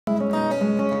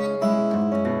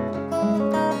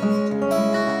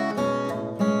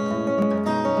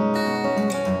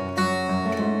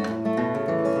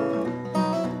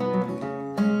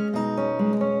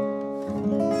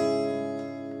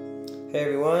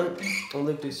everyone. I'm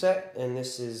Luke Doucet, and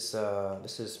this is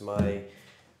my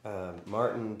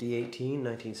Martin D18,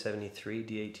 1973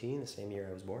 D18, the same year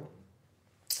I was born.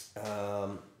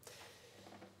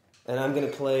 And I'm going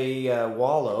to play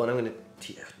Wallow, and I'm going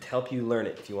to help you learn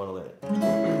it if you want to learn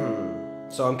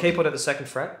it. So I'm capoed at the 2nd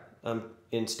fret. I'm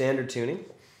in standard tuning.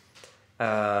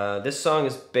 This song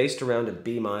is based around a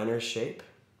B minor shape,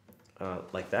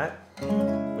 like that,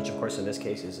 which of course in this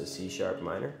case is a C sharp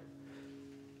minor.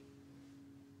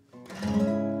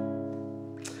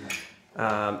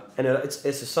 And it's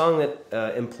a song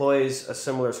that employs a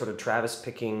similar sort of Travis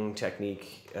picking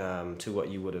technique to what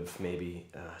you would have maybe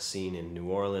seen in New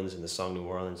Orleans, in the song New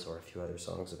Orleans, or a few other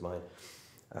songs of mine.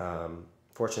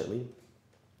 Fortunately,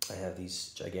 I have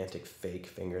these gigantic fake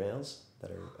fingernails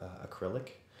that are acrylic,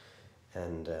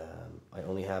 and I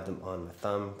only have them on my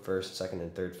thumb, 1st, 2nd,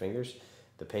 and 3rd fingers.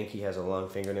 The pinky has a long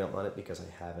fingernail on it because I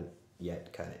haven't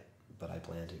yet cut it, but I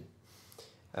plan to,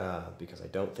 because I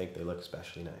don't think they look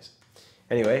especially nice.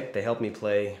 Anyway, they help me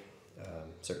play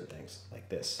certain things, like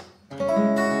this.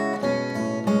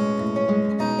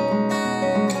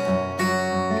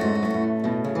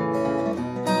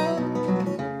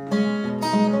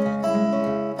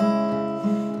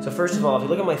 So first of all, if you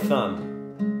look at my thumb,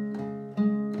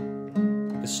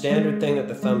 the standard thing that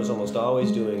the thumb is almost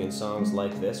always doing in songs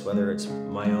like this, whether it's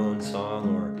my own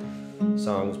song or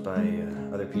songs by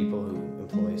other people who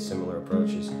employ similar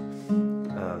approaches,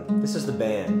 this is the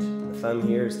band. The thumb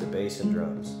here is the bass and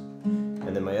drums.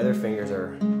 And then my other fingers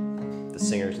are the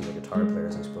singers and the guitar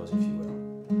players, I suppose, if you will.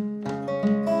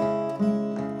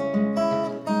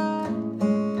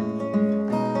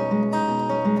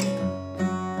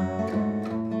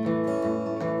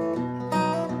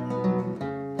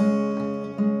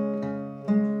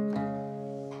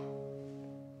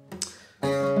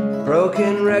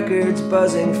 Broken records,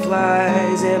 buzzing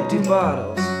flies, empty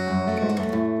bottles,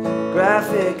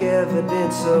 graphic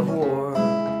evidence of war.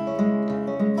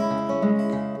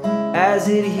 As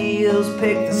it heals,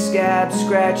 pick the scab,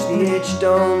 scratch the itch,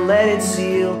 don't let it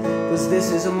seal, 'cause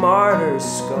this is a martyr's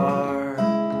scar.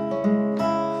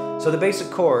 So the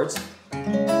basic chords,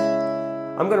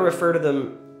 I'm going to refer to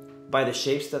them by the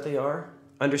shapes that they are,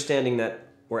 understanding that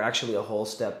we're actually a whole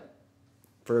step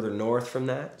further north from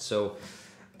that. So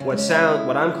what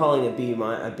I'm calling a B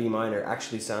minor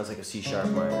actually sounds like a C sharp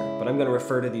minor, but I'm going to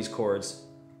refer to these chords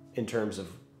in terms of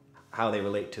how they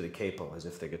relate to the capo, as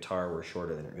if the guitar were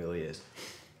shorter than it really is.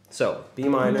 So, B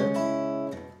minor,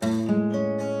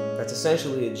 that's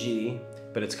essentially a G,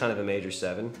 but it's kind of a major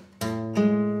 7.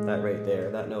 That right there,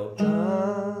 that note,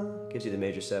 gives you the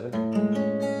major 7.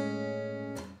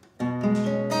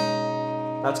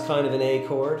 That's kind of an A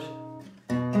chord.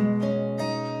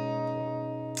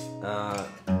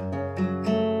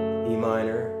 E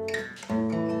minor,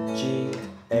 G,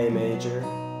 A major,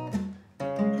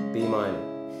 B minor.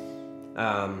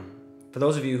 For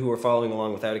those of you who are following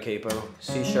along without a capo,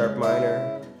 C sharp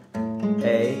minor,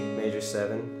 A major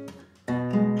 7,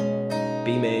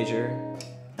 B major,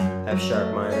 F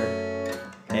sharp minor,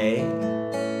 A,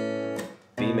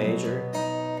 B major,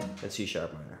 and C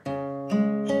sharp minor.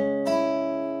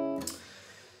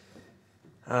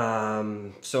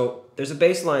 So there's a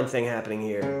bass line thing happening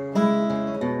here.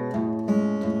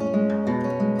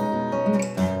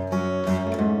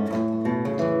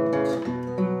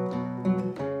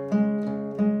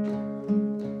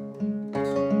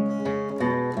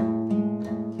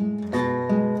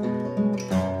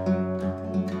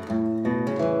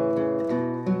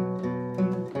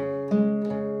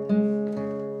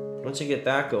 Once you get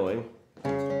that going,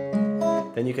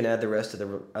 then you can add the rest of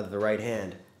the right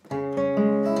hand.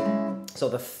 So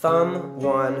the thumb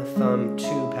 1, thumb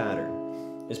 2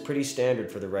 pattern is pretty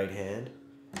standard for the right hand.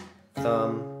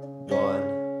 Thumb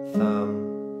 1,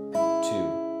 thumb 2.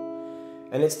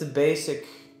 And it's the basic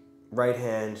right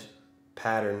hand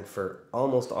pattern for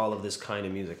almost all of this kind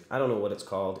of music. I don't know what it's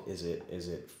called. Is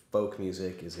it folk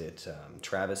music? Is it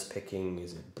Travis picking?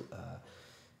 Is it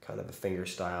kind of a finger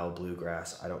style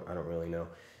bluegrass? I don't really know.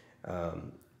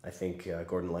 I think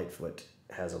Gordon Lightfoot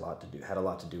had a lot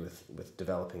to do with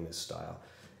developing this style.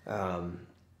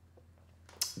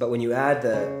 But when you add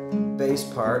the bass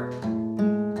part,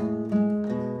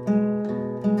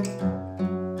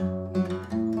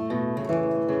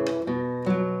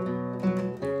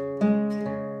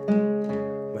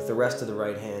 with the rest of the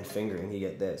right hand fingering, you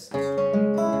get this.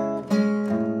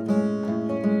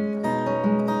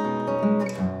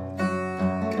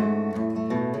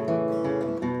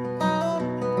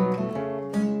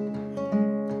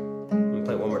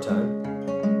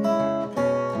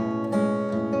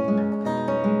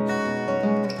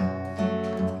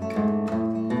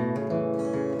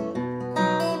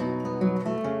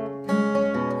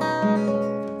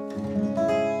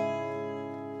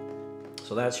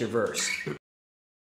 So that's your verse.